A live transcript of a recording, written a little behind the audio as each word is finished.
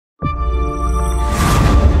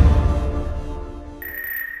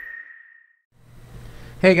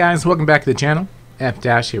Hey guys, welcome back to the channel.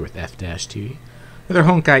 Effdash here with Effdash TV. Another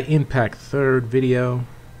Honkai Impact 3rd video.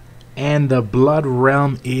 And the Blood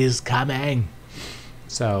Realm is coming.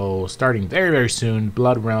 So starting very soon,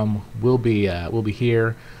 Blood Realm will be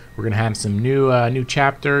here. We're gonna have some new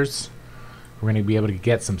chapters. We're gonna be able to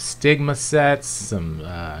get some stigma sets, some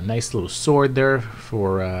nice little sword there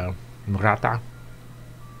for Murata.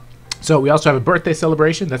 So we also have a birthday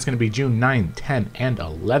celebration. That's gonna be June 9, 10, and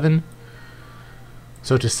 11.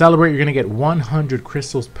 So to celebrate, you're going to get 100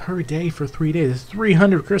 crystals per day for 3 days. That's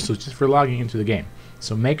 300 crystals just for logging into the game.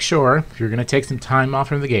 So make sure, if you're going to take some time off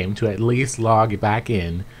from the game, to at least log back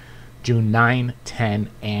in June 9, 10,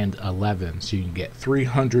 and 11. So you can get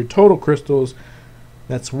 300 total crystals.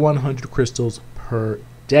 That's 100 crystals per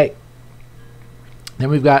day. Then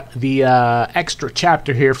we've got the extra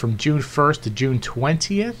chapter here from June 1st to June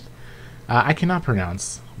 20th. I cannot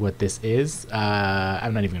pronounce what this is.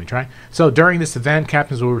 I'm not even going to try. So during this event,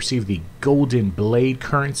 captains will receive the Golden Blade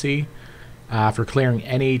currency for clearing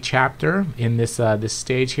any chapter in this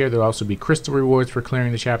stage here. There will also be crystal rewards for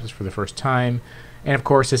clearing the chapters for the first time. And of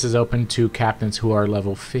course, this is open to captains who are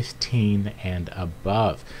level 15 and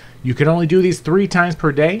above. You can only do these 3 times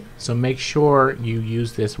per day, so make sure you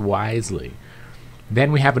use this wisely.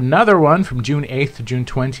 Then we have another one from June 8th to June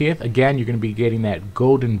 20th. Again, you're going to be getting that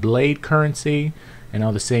Golden Blade currency, and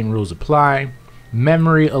all the same rules apply.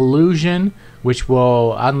 Memory Illusion, which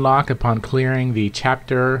will unlock upon clearing the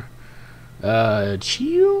chapter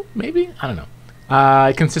Chiyu, maybe? I don't know.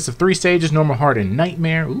 It consists of 3 stages, Normal, Hard, and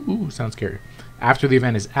Nightmare. Ooh, sounds scary. After the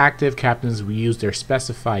event is active, captains will use their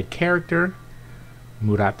specified character,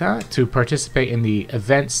 Murata, to participate in the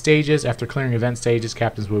event stages. After clearing event stages,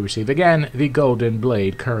 captains will receive again the Golden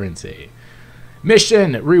Blade currency.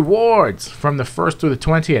 Mission rewards from the 1st through the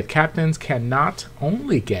 20th. Captains can not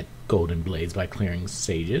only get Golden Blades by clearing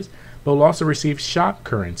stages, but will also receive shop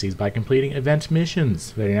currencies by completing event missions.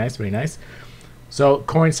 Very nice, very nice. So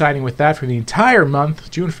coinciding with that, for the entire month,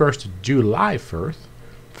 June 1st to July 1st,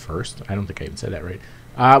 I don't think I even said that right.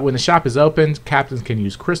 When the shop is opened, captains can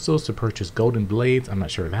use crystals to purchase Golden Blades. I'm not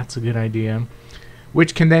sure if that's a good idea.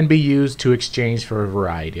 Which can then be used to exchange for a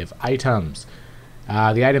variety of items.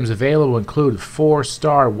 The items available include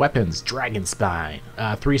 4-star weapons, Dragon Spine,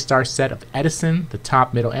 3-star set of Edison, the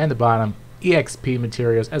top, middle, and the bottom, EXP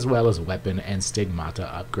materials, as well as weapon and stigmata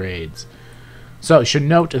upgrades. So you should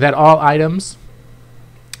note that all items,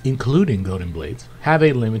 including Golden Blades, have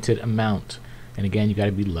a limited amount. And again, you got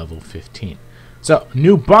to be level 15. So,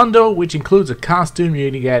 new bundle, which includes a costume. You're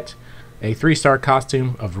going to get a 3-star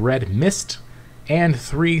costume of Red Mist and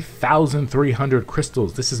 3,300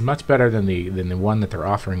 crystals. This is much better than the one that they're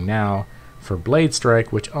offering now for Blade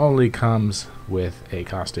Strike, which only comes with a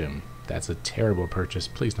costume. That's a terrible purchase.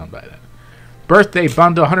 Please don't buy that. Birthday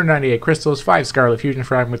bundle, 198 crystals, 5 Scarlet Fusion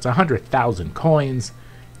Fragments, 100,000 coins,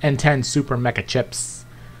 and 10 Super Mecha Chips.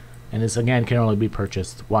 And this, again, can only be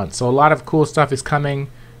purchased once. So a lot of cool stuff is coming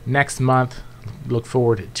next month. Look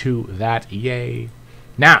forward to that. Yay.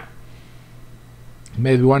 Now, you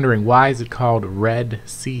may be wondering, why is it called Red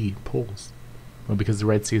Sea Pools? Well, because the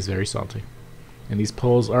Red Sea is very salty. And these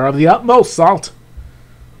pools are of the utmost salt.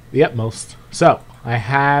 The utmost. So, I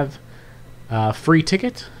have a free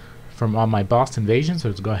ticket from all my Boss Invasion, so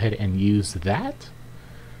let's go ahead and use that.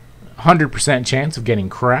 100% chance of getting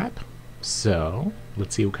crap. So,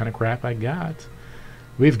 let's see what kind of crap I got.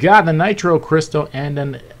 We've got the Nitro Crystal and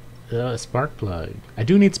an Spark Plug. I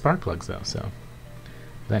do need Spark Plugs, though, so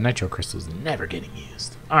that Nitro Crystal is never getting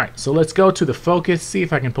used. Alright, so let's go to the focus, see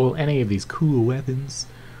if I can pull any of these cool weapons,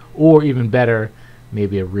 or even better,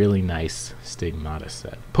 maybe a really nice Stigmata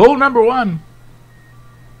set. Pull number 1!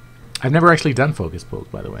 I've never actually done focus pulls,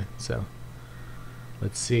 by the way, so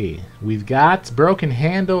let's see. We've got Broken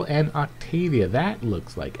Handle and Octavia. That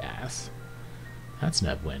looks like ass. That's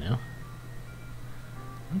not bueno.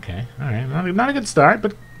 Okay, alright, not a good start,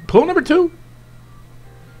 but pull number 2!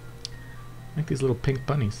 Like these little pink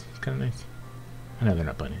bunnies. It's kind of nice. I know they're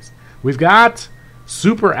not bunnies. We've got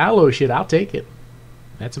Super Alloy shit. I'll take it.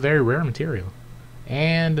 That's a very rare material.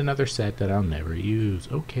 And another set that I'll never use.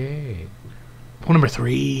 Okay. Pull number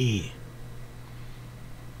 3.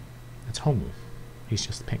 That's Homu. He's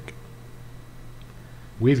just pink.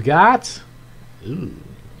 We've got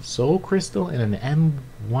Soul Crystal and an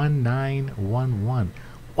M1911.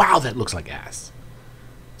 Wow, that looks like ass.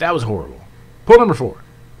 That was horrible. Pull number 4.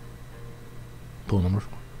 Pull number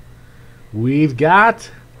 4. We've got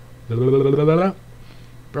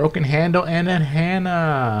Broken Handle and a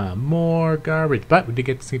Hannah. More garbage. But we did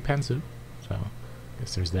get to see Pensu. So, I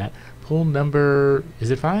guess there's that. Pull number... Is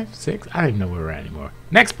it 5? 6? I don't even know where we're at anymore.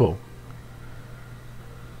 Next pull.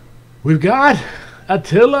 We've got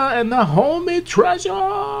Attila and the homie treasure.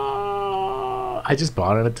 I just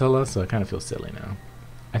bought an Attila, so I kind of feel silly now.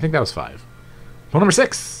 I think that was 5. Pull number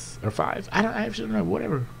 6 or 5. I actually don't know.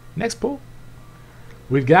 Whatever. Next pull.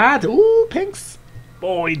 We've got pinks.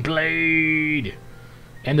 Void Blade.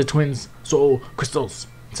 And the twins soul crystals.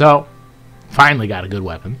 So, finally got a good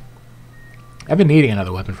weapon. I've been needing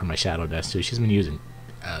another weapon for my Shadow Death too. She's been using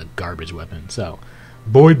a garbage weapon. So,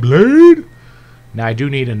 Void Blade. Now I do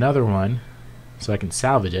need another one so I can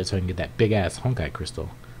salvage it so I can get that big ass Honkai crystal.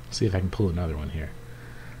 See if I can pull another one here.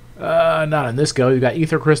 Not on this go. We've got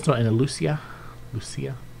Ether Crystal and a Lucia.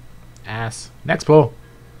 Ass. Next pull.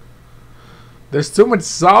 There's too much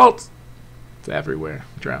salt. It's everywhere.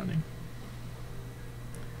 I'm drowning.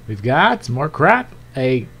 We've got some more crap.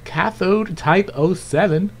 A cathode type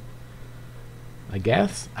 07. I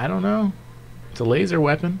guess. I don't know. It's a laser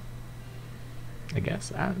weapon. I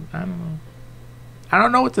guess. I don't know. I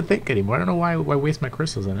don't know what to think anymore. I don't know why waste my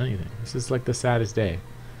crystals on anything. This is like the saddest day.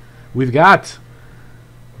 We've got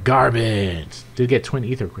garbage. Did get twin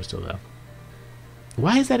ether crystal though.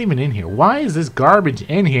 Why is that even in here? Why is this garbage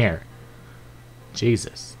in here?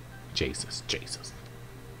 Jesus.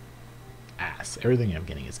 Ass. Everything I'm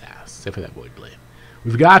getting is ass, except for that void blade.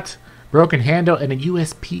 We've got broken handle and a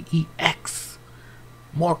USPEX.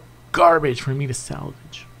 More garbage for me to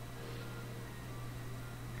salvage.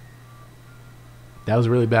 That was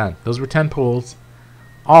really bad. Those were 10 pulls.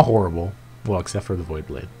 All horrible. Well, except for the void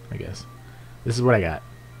blade, I guess. This is what I got.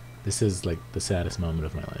 This is like the saddest moment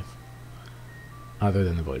of my life. Other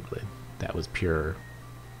than the void blade. That was pure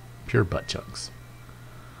butt chunks.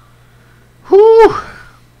 Whew!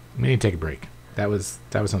 We need to take a break. That was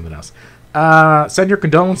something else. Send your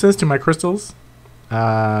condolences to my crystals.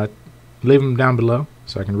 Leave them down below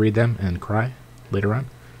so I can read them and cry later on.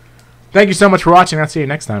 Thank you so much for watching. I'll see you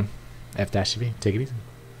next time. F-TV. Take it easy.